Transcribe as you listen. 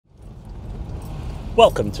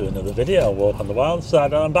Welcome to another video, Walk on the Wild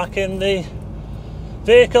Side, and I'm back in the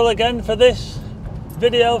vehicle again for this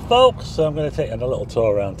video, folks. So I'm going to take you on a little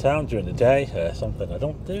tour around town during the day, something I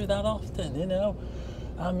don't do that often, you know.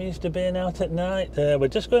 I'm used to being out at night. We're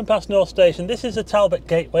just going past North Station. This is the Talbot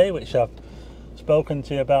Gateway, which I've spoken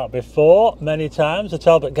to you about before many times. The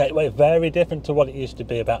Talbot Gateway, very different to what it used to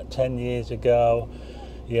be about 10 years ago.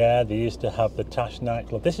 Yeah, they used to have the Tash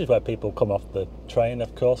nightclub. This is where people come off the train,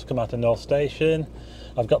 of course, come out of North Station.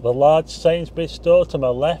 I've got the large Sainsbury's store to my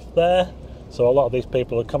left there. So a lot of these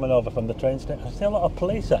people are coming over from the train station. I see a lot of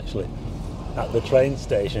police actually at the train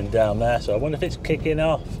station down there. So I wonder if it's kicking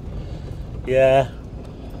off. Yeah,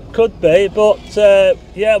 could be, but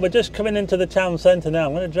yeah, we're just coming into the town centre now.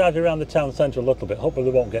 I'm going to drive you around the town centre a little bit. Hopefully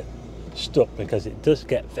we won't get stuck because it does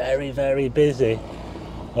get very, very busy.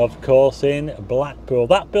 Of course, in Blackpool.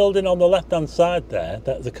 That building on the left hand side there,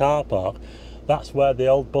 that's the car park, that's where the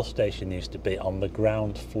old bus station used to be, on the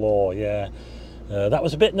ground floor. Yeah, that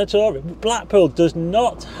was a bit notorious. Blackpool does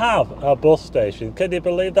not have a bus station. Can you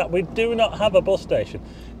believe that? We do not have a bus station.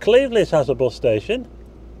 Cleveland has a bus station.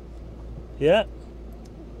 Yeah,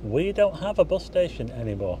 we don't have a bus station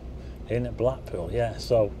anymore in Blackpool. Yeah,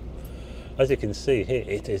 so as you can see here,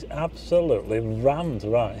 it is absolutely rammed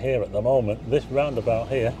right here at the moment, this roundabout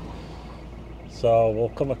here. So we'll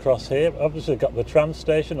come across here. Obviously got the tram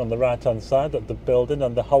station on the right hand side of the building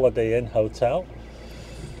and the Holiday Inn Hotel.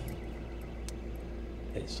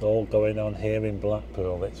 It's all going on here in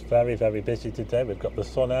Blackpool. It's very, very busy today. We've got the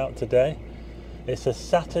sun out today. It's a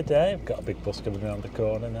Saturday. We've got a big bus coming around the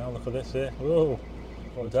corner now. Look at this here. Whoa,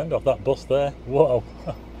 front end off that bus there. Whoa.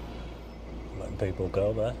 Letting people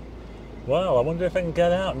go there. Well, I wonder if I can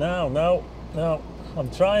get out now. No,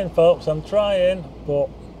 I'm trying, folks, I'm trying, but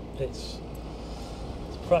it's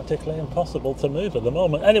practically impossible to move at the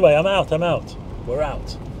moment. Anyway, I'm out, we're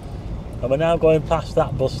out. And we're now going past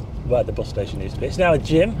that bus, where the bus station used to be. It's now a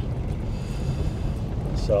gym.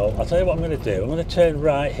 So, I'll tell you what I'm going to do. I'm going to turn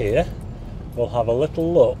right here. We'll have a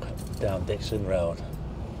little look down Dixon Road.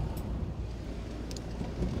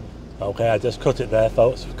 Okay, I just cut it there,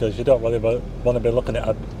 folks, because you don't really want to be looking at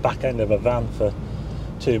a back end of a van for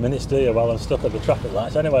 2 minutes, do you, while I'm stuck at the traffic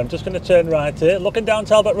lights. Anyway, I'm just going to turn right here, looking down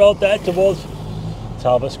Talbot Road there towards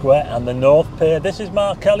Talbot Square and the North Pier. This is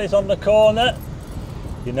Mark Kelly's on the corner.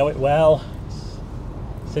 You know it well.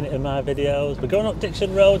 Seen it in my videos. We're going up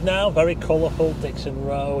Dixon Road now, very colourful Dixon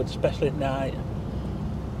Road, especially at night.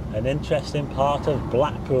 An interesting part of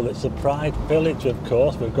Blackpool. It's the Pride Village, of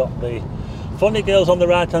course. We've got the Funny Girls on the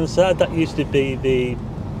right hand side. That used to be the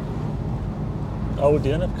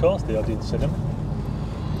Odeon, of course, the Odeon Cinema.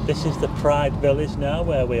 This is the Pride Village now,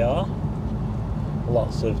 where we are.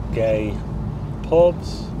 Lots of gay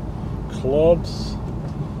pubs, clubs.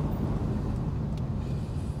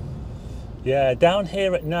 Yeah, down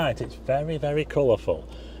here at night it's very, very colourful,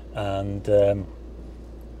 and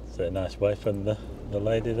it's a nice way from the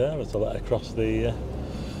lady there as to let her cross the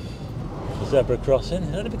zebra crossing.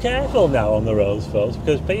 You have to be careful now on the roads, folks,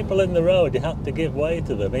 because people in the road, you have to give way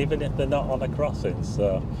to them even if they're not on a crossing,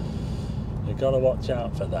 so you've got to watch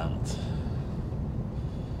out for that.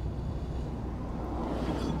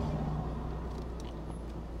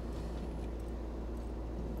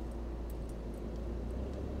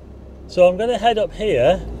 So I'm going to head up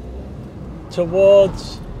here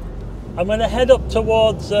towards,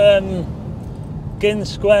 Ginn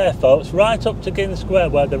Square, folks, right up to Ginn Square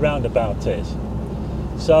where the roundabout is.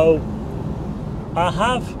 So I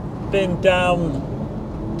have been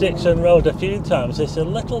down Dixon Road a few times. It's a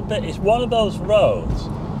little bit, it's one of those roads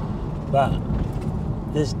that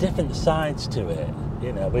there's different sides to it.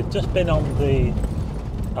 You know, we've just been on the,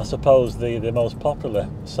 I suppose, the most popular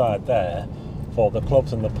side there for the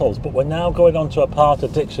clubs and the pubs, but we're now going on to a part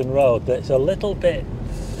of Dixon Road that's a little bit,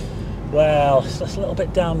 well, it's a little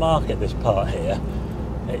bit down market, this part here.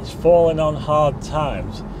 It's fallen on hard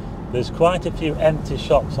times. There's quite a few empty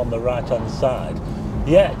shops on the right hand side,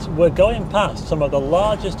 yet we're going past some of the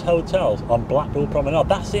largest hotels on Blackpool Promenade.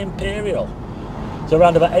 That's the Imperial. It's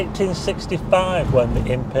around about 1865 when the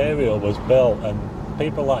Imperial was built, and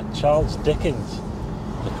people like Charles Dickens,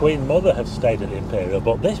 the Queen Mother, have stayed at the Imperial.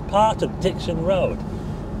 But this part of Dixon Road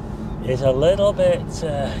is a little bit,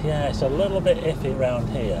 yeah, it's a little bit iffy around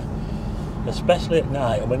here, especially at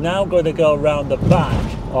night. And we're now going to go around the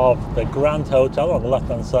back of the Grand Hotel on the left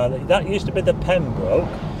hand side. That used to be the Pembroke.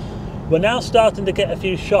 We're now starting to get a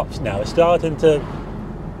few shops now. It's starting to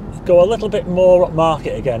go a little bit more up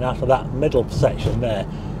market again after that middle section there.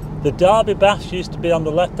 The Derby Baths used to be on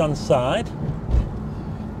the left hand side.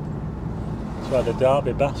 That's where the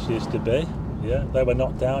Derby Baths used to be. Yeah, they were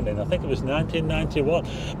knocked down in, I think it was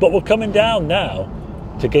 1991. But we're coming down now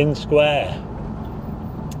to Ginn Square.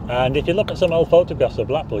 And if you look at some old photographs of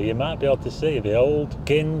Blackpool, you might be able to see the old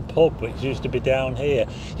Ginn pub, which used to be down here.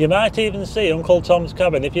 You might even see Uncle Tom's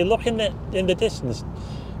cabin. If you look in the distance,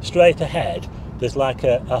 straight ahead, there's like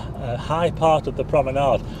a high part of the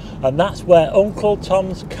promenade. And that's where Uncle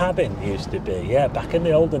Tom's cabin used to be, yeah, back in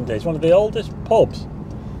the olden days. One of the oldest pubs.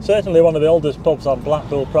 Certainly one of the oldest pubs on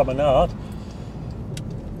Blackpool Promenade.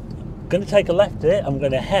 I'm going to take a left here. I'm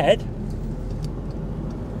going to head.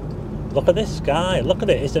 Look at this sky, look at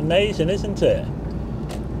it, it's amazing, isn't it?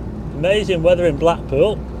 Amazing weather in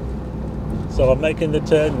Blackpool. So I'm making the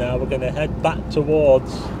turn now, we're going to head back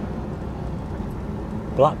towards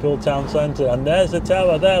Blackpool Town Centre, and there's the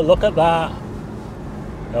tower there, look at that.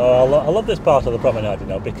 Oh, I love this part of the promenade, you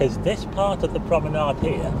know, because this part of the promenade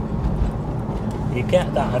here, you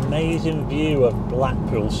get that amazing view of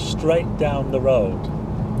Blackpool straight down the road.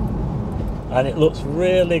 And it looks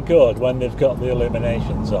really good when they've got the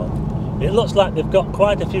illuminations on. It looks like they've got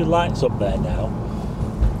quite a few lights up there now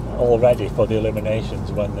already for the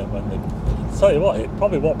illuminations when they tell you what, it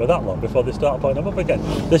probably won't be that long before they start putting them up again.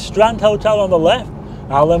 The Strand Hotel on the left,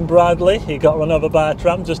 Alan Bradley, he got run over by a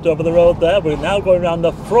tram just over the road there. We're now going around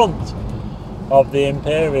the front of the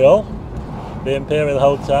Imperial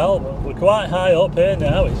Hotel. We're quite high up here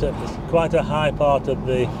now, it's quite a high part of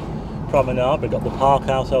the promenade. We've got the Park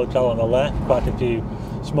House Hotel on the left, quite a few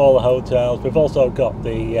smaller hotels. We've also got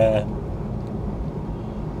the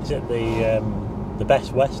the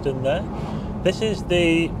Best Western there. This is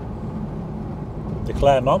the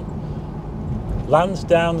Claremont.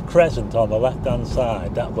 Lansdowne Crescent on the left hand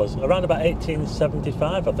side. That was around about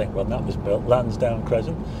 1875, I think, when that was built, Lansdowne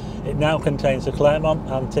Crescent. It now contains the Claremont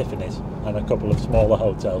and Tiffany's and a couple of smaller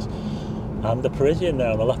hotels. And the Parisian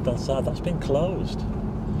there on the left hand side, that's been closed.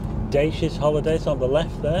 Dacious Holidays on the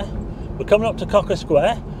left there. We're coming up to Cocker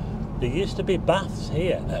Square. There used to be baths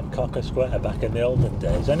here at Cocker Square back in the olden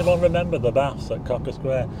days. Anyone remember the baths at Cocker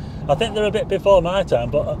Square? I think they're a bit before my time,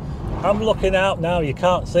 but I'm looking out now. You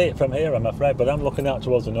can't see it from here, I'm afraid, but I'm looking out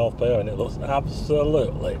towards the North Pier and it looks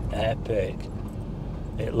absolutely epic.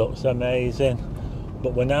 It looks amazing.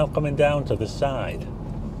 But we're now coming down to the side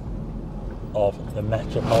of the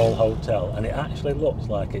Metropole Hotel, and it actually looks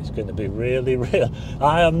like it's going to be really real.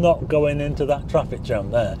 I am not going into that traffic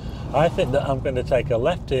jam there. I think that I'm going to take a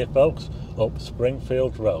left here, folks, up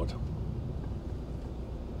Springfield Road.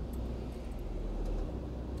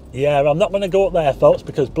 Yeah, I'm not going to go up there, folks,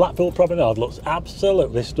 because Blackpool Promenade looks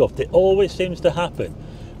absolutely stuffed. It always seems to happen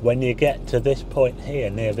when you get to this point here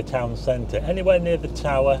near the town centre, anywhere near the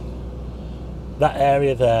tower, that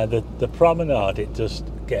area there, the promenade, it just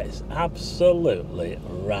gets absolutely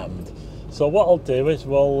rammed. So what I'll do is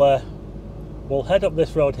we'll head up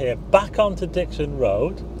this road here, back onto Dixon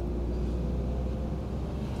Road.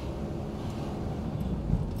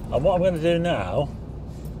 And what I'm going to do now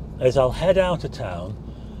is I'll head out of town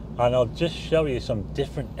and I'll just show you some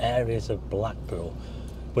different areas of Blackpool.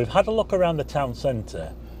 We've had a look around the town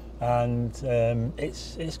centre, and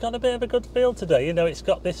it's got a bit of a good feel today. You know, it's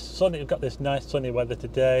got this sunny, we've got this nice sunny weather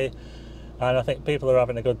today, and I think people are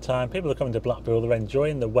having a good time. People are coming to Blackpool, they're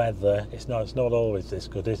enjoying the weather. It's not always this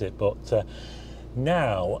good, is it? But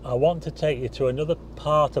now I want to take you to another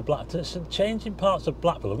part of Blackpool, some changing parts of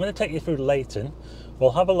Blackpool. I'm going to take you through Layton.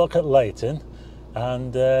 We'll have a look at Layton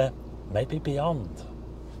and maybe beyond.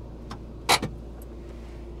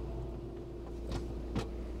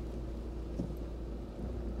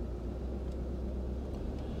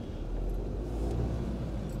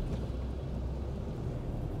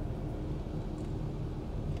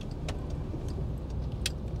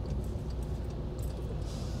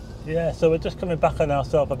 Yeah, so we're just coming back on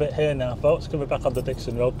ourselves a bit here now, folks. Coming back on the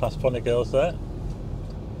Dixon Road past Funny Girls there.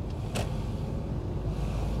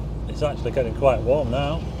 It's actually getting quite warm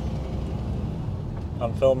now.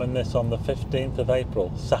 I'm filming this on the 15th of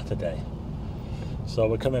April, Saturday. So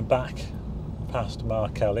we're coming back past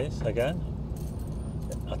Mark Kelly's again.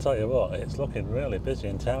 I tell you what, it's looking really busy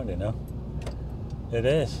in town, you know. It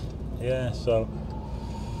is, yeah, so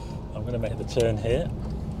I'm going to make the turn here.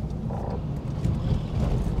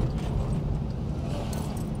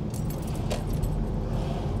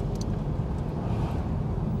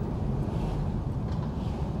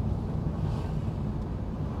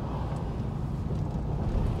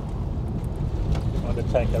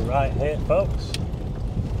 Take a right here, folks,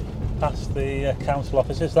 past the council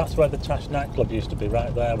offices. That's where the Tash nightclub used to be,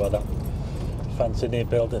 right there, where that fancy new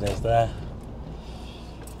building is there.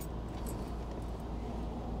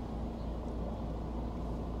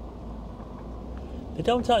 They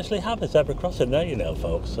don't actually have a zebra crossing there, you know,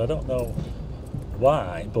 folks. I don't know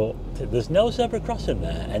why, but there's no zebra crossing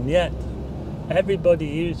there, and yet everybody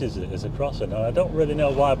uses it as a crossing. And I don't really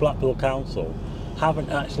know why Blackpool Council haven't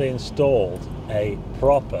actually installed a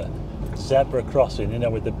proper zebra crossing, you know,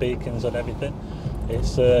 with the beacons and everything.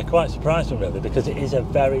 It's quite surprising really, because it is a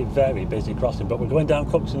very, very busy crossing. But we're going down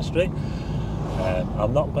Cookson Street.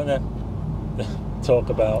 I'm not going to talk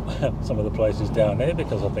about some of the places down here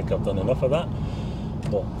because I think I've done enough of that.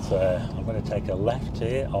 But I'm going to take a left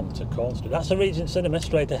here onto Corn Street. That's the Regent Cinema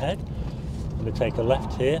straight ahead. I'm going to take a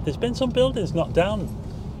left here. There's been some buildings knocked down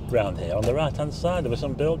around here on the right hand side. There were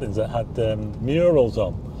some buildings that had murals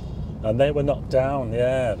on, and they were knocked down.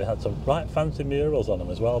 Yeah, they had some right fancy murals on them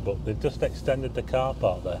as well, but they've just extended the car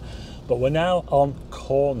park there. But we're now on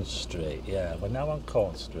Corn Street. Yeah, we're now on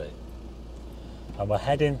Corn Street, and we're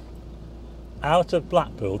heading out of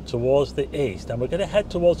Blackpool towards the east, and we're going to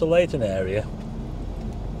head towards the Layton area.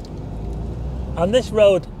 And this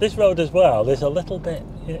road as well, there's a little bit,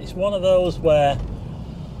 it's one of those where,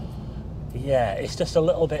 yeah, it's just a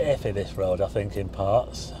little bit iffy, this road, I think, in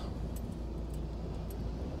parts.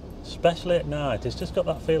 Especially at night, it's just got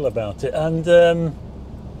that feel about it. And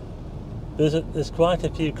there's quite a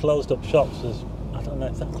few closed up shops. I don't know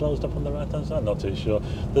if that's closed up on the right hand side, I'm not too sure.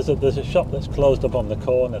 There's a shop that's closed up on the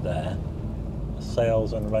corner there, a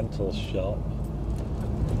sales and rentals shop.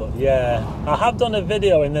 But yeah, I have done a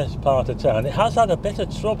video in this part of town. It has had a bit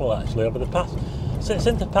of trouble actually over the past, since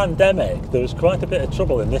the pandemic. There was quite a bit of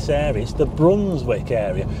trouble in this area. It's the Brunswick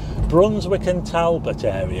area, Brunswick and Talbot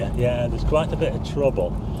area. Yeah, there's quite a bit of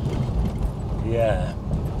trouble. Yeah,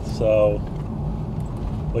 so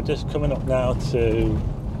we're just coming up now to,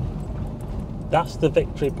 that's the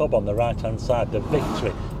Victory pub on the right hand side. The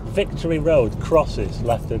Victory Road crosses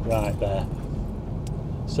left and right there.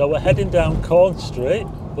 So we're heading down Corn Street.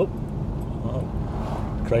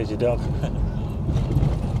 Oh, crazy dog.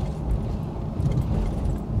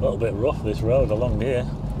 A little bit rough this road along here.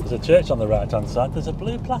 There's a church on the right hand side. There's a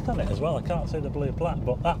blue plaque on it as well. I can't see the blue plaque,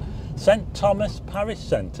 but that St Thomas Parish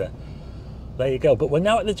Centre. There you go. But we're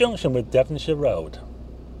now at the junction with Devonshire Road.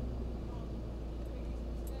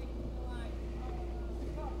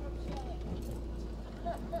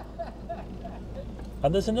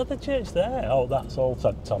 And there's another church there. Oh, that's all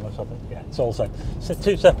St Thomas, I think. Yeah, it's all St. So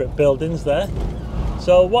two separate buildings there.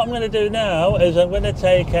 So what I'm going to do now is I'm going to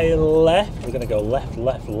take a left. We're going to go left,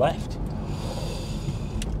 left, left.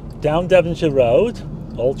 Down Devonshire Road.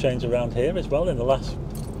 All changed around here as well in the last,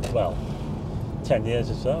 well, 10 years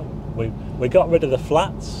or so. We got rid of the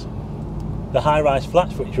flats, the high-rise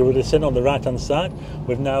flats, which you would have seen on the right-hand side.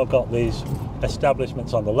 We've now got these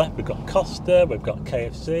establishments on the left. We've got Costa, we've got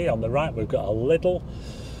KFC. On the right we've got a Lidl.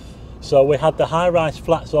 So we had the high-rise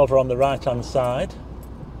flats over on the right hand side.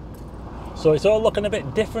 So it's all looking a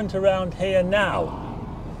bit different around here now.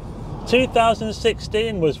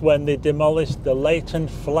 2016 was when they demolished the Layton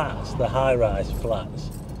flats, the high-rise flats.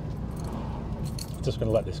 I'm just going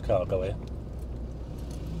to let this car go here.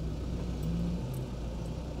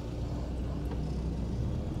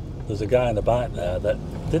 There's a guy on the bike there that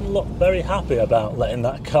didn't look very happy about letting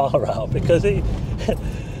that car out, because he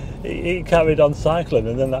carried on cycling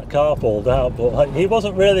and then that car pulled out, but he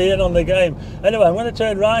wasn't really in on the game. Anyway, I'm going to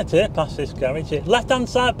turn right here past this garage here. Left hand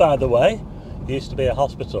side, by the way, used to be a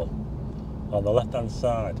hospital on the left hand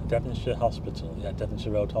side, Devonshire Hospital. Yeah,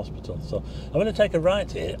 Devonshire Road Hospital. So I'm going to take a right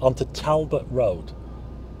here onto Talbot Road,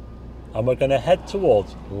 and we're going to head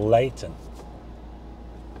towards Layton.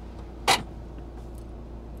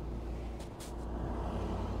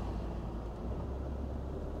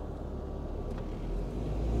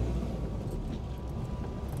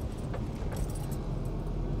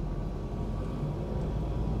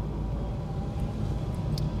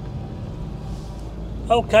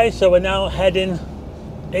 Okay, so we're now heading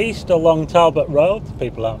east along Talbot Road.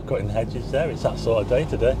 People aren't cutting hedges there. It's that sort of day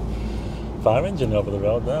today. Fire engine over the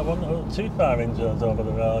road there. Two fire engines over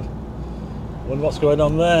the road. Wonder what's going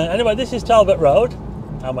on there. Anyway, this is Talbot Road,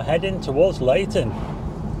 and we're heading towards Layton.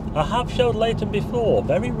 I have showed Layton before,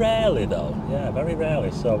 very rarely though. Yeah, very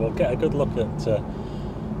rarely. So we'll get a good look at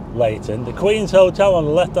Layton. The Queen's Hotel on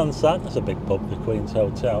the left-hand side. That's a big pub, the Queen's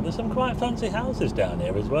Hotel. There's some quite fancy houses down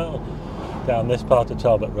here as well, down this part of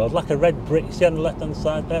Talbot Road, like a red brick, see on the left hand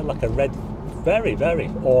side there, like a red, very,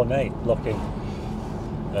 very ornate looking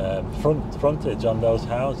frontage on those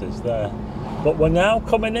houses there. But we're now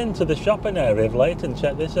coming into the shopping area of Layton.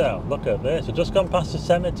 Check this out, look at this. We've just gone past the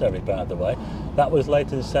cemetery, by the way. That was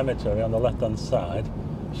Layton Cemetery on the left hand side,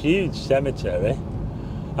 huge cemetery.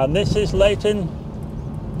 And this is Layton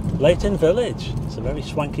Village. It's a very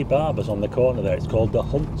swanky barber's on the corner there. It's called the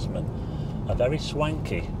Huntsman, a very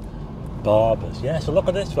swanky barbers. Yeah, so look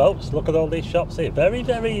at this, folks. Look at all these shops here. Very,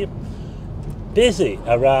 very busy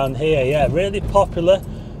around here. Yeah, really popular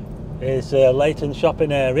is Layton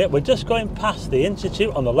shopping area. We're just going past the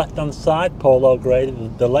Institute on the left hand side. Paul O'Grady,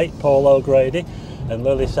 the late Paul O'Grady and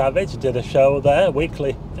Lily Savage did a show there,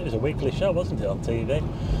 weekly. It was a weekly show, wasn't it, on TV?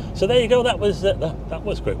 So there you go. That was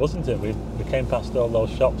great, wasn't it? We came past all those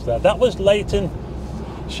shops there. That was Layton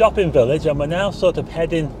Shopping Village, and we're now sort of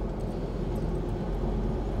heading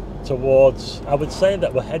towards, I would say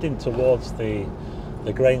that we're heading towards the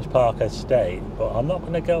Grange Park estate, but I'm not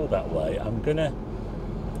going to go that way.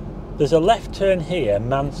 There's a left turn here,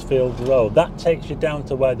 Mansfield Road. That takes you down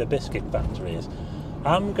to where the biscuit factory is.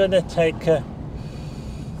 I'm going to take a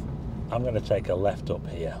left up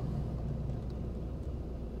here.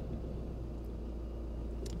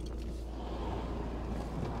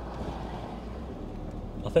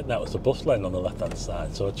 I think that was the bus lane on the left hand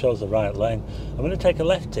side, so I chose the right lane. I'm going to take a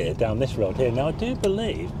left here down this road here. Now I do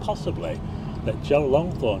believe possibly that Joe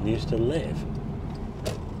Longthorne used to live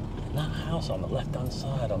in that house on the left hand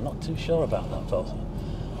side. I'm not too sure about that, folks.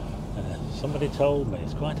 Somebody told me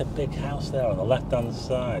it's quite a big house there on the left hand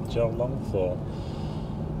side, Joe Longthorne.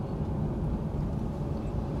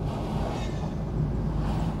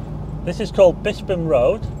 This is called Bispham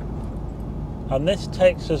Road, and this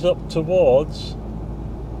takes us up towards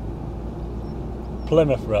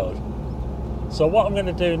Plymouth Road. So what I'm going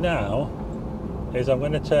to do now is I'm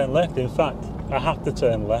going to turn left. In fact, I have to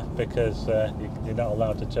turn left because you're not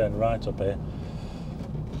allowed to turn right up here.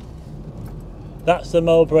 That's the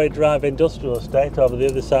Mowbray Drive Industrial Estate over the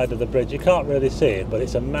other side of the bridge. You can't really see it, but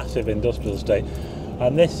it's a massive industrial estate.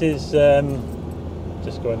 And this is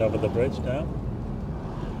just going over the bridge now.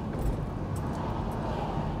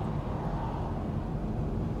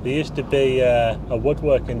 There used to be a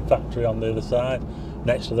woodworking factory on the other side,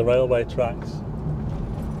 next to the railway tracks.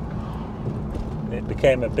 It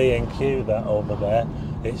became a B&Q that over there.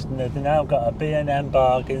 They've now got a B&M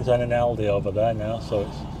Bargains and an Aldi over there now,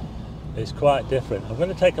 so it's quite different. I'm going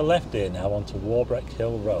to take a left here now onto Warbrick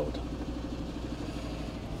Hill Road.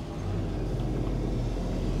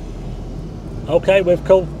 Okay, we've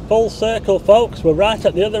come full circle, folks. We're right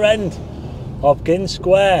at the other end of Ginn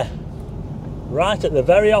Square. Right at the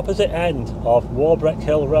very opposite end of Warbrick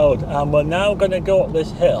Hill Road, and we're now going to go up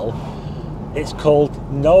this hill. It's called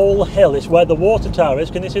Knoll Hill. It's where the water tower is.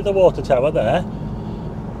 Can you see the water tower there?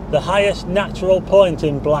 The highest natural point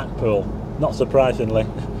in Blackpool. Not surprisingly,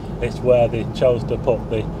 it's where they chose to put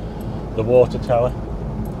the water tower.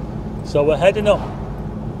 So we're heading up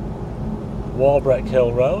Warbrick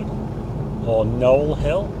Hill Road, or Knoll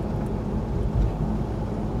Hill.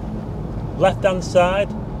 Left hand side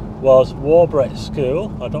was Warbrick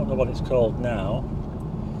School. I don't know what it's called now.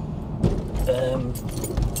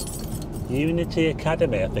 Unity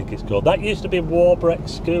Academy, I think it's called. That used to be Warbrick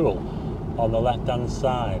School on the left hand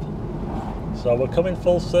side. So we're coming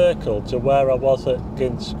full circle to where I was at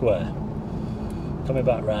Ginn Square. Coming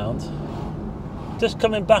back round. Just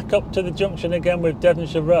coming back up to the junction again with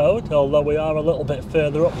Devonshire Road, although we are a little bit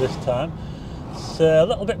further up this time. It's a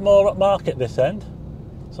little bit more upmarket this end.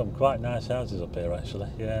 Some quite nice houses up here actually,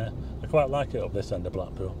 yeah. I quite like it up this end of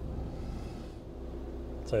Blackpool.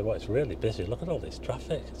 I'll tell you what, it's really busy. Look at all this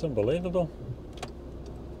traffic, it's unbelievable.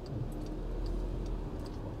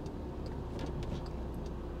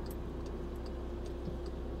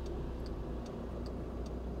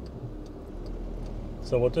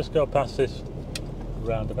 So we'll just go past this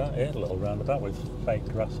roundabout here, a little roundabout with fake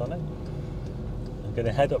grass on it. I'm going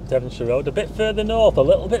to head up Devonshire Road, a bit further north, a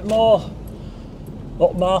little bit more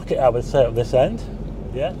upmarket, I would say, at this end.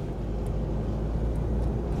 Yeah.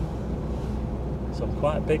 Some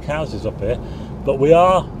quite big houses up here, but we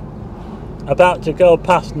are about to go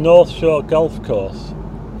past North Shore Golf Course.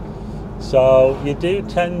 So you do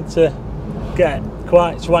tend to get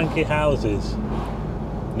quite swanky houses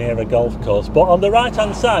near a golf course. But on the right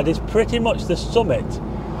hand side is pretty much the summit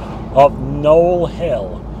of Knoll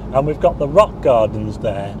Hill, and we've got the rock gardens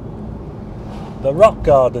there. The rock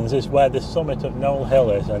gardens is where the summit of Knoll Hill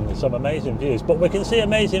is, and there's some amazing views. But we can see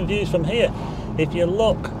amazing views from here. If you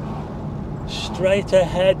look straight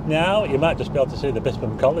ahead now, you might just be able to see the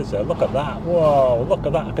Bispham College there. Look at that. Whoa, look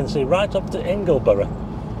at that. I can see right up to Ingleborough.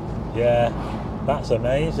 Yeah, that's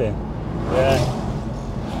amazing.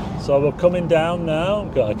 Yeah. So we're coming down now.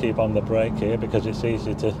 Got to keep on the brake here because it's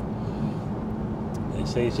easy to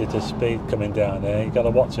speed coming down here. You've got to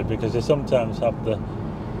watch it because they sometimes have the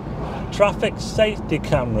traffic safety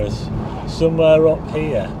cameras somewhere up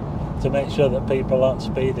here to make sure that people aren't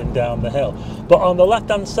speeding down the hill. But on the left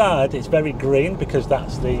hand side it's very green because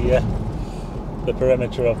that's the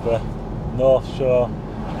perimeter of the North Shore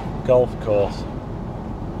golf course.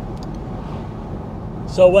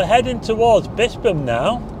 So we're heading towards Bispham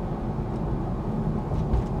now.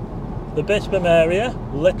 The Bispham area,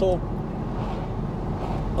 not Little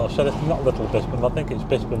Bispham, I think it's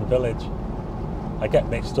Bispham Village. I get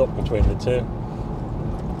mixed up between the two.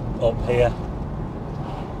 Up here.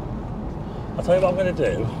 I'll tell you what I'm going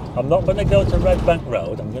to do. I'm not going to go to Red Bank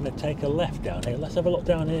Road. I'm going to take a left down here. Let's have a look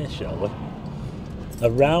down here, shall we?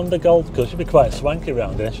 Around the golf course. Should be quite swanky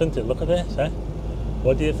around here, shouldn't it? Look at this, eh?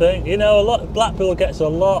 What do you think? You know, Blackpool gets a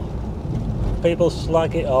lot. People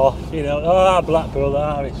slag it off. You know, Blackpool,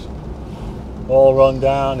 it's all run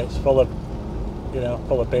down. It's full of,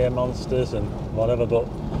 full of beer monsters and whatever. But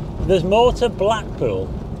there's more to Blackpool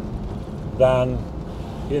than,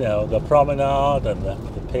 the promenade and the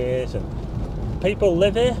piers, and people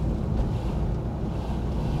live here.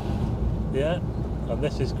 Yeah, and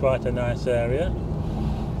this is quite a nice area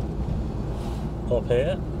up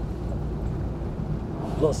here.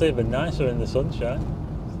 Looks even nicer in the sunshine.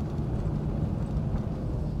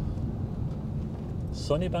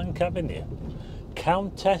 Sunnybank Avenue,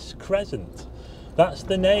 Countess Crescent. That's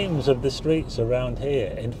the names of the streets around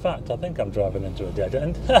here. In fact, I think I'm driving into a dead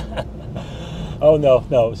end. Oh no,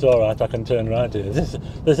 it's all right. I can turn right here.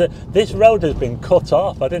 This road has been cut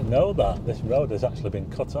off. I didn't know that. This road has actually been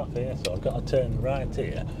cut off here, so I've got to turn right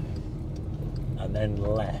here and then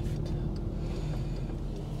left.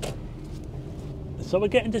 So we're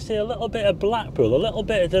getting to see a little bit of Blackpool,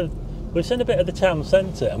 we've seen a bit of the town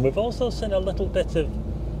centre, and we've also seen a little bit of,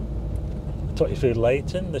 I took you through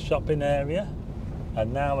Layton, the shopping area,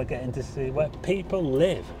 and now we're getting to see where people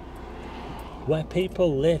live. Where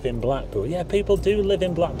people live in Blackpool. Yeah, people do live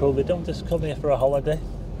in Blackpool, they don't just come here for a holiday.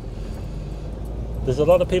 There's a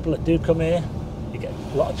lot of people that do come here. You get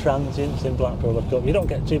a lot of transients in Blackpool, of course. You don't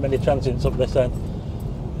get too many transients up this end,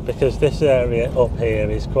 because this area up here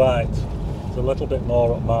is it's a little bit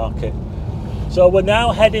more upmarket. So we're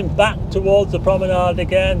now heading back towards the promenade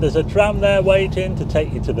again. There's a tram there waiting to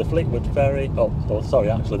take you to the Fleetwood Ferry. Oh, sorry,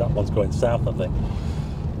 actually that one's going south, I think.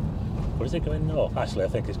 Or is it going north? Actually, I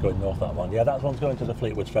think it's going north, that one. Yeah, that one's going to the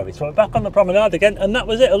Fleetwood Ferry. So we're back on the promenade again, and that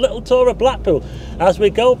was it, a little tour of Blackpool. As we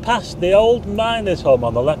go past the old miners' home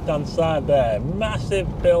on the left-hand side there,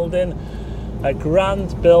 massive building, a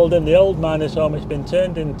grand building, the old miners' home. It's been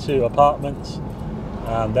turned into apartments,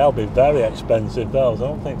 and they'll be very expensive, those. I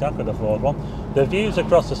don't think I could afford one. The views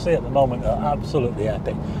across the sea at the moment are absolutely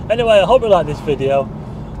epic. Anyway, I hope you like this video.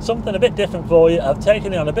 Something a bit different for you. I've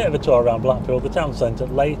taken you on a bit of a tour around Blackpool, the town centre,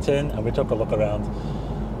 Layton, and we took a look around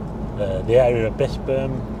the area of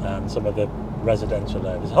Bispham and some of the residential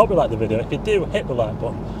areas. I hope you like the video. If you do, hit the like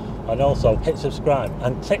button, and also hit subscribe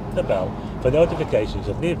and tick the bell for notifications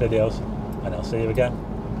of new videos, and I'll see you again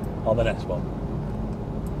on the next one.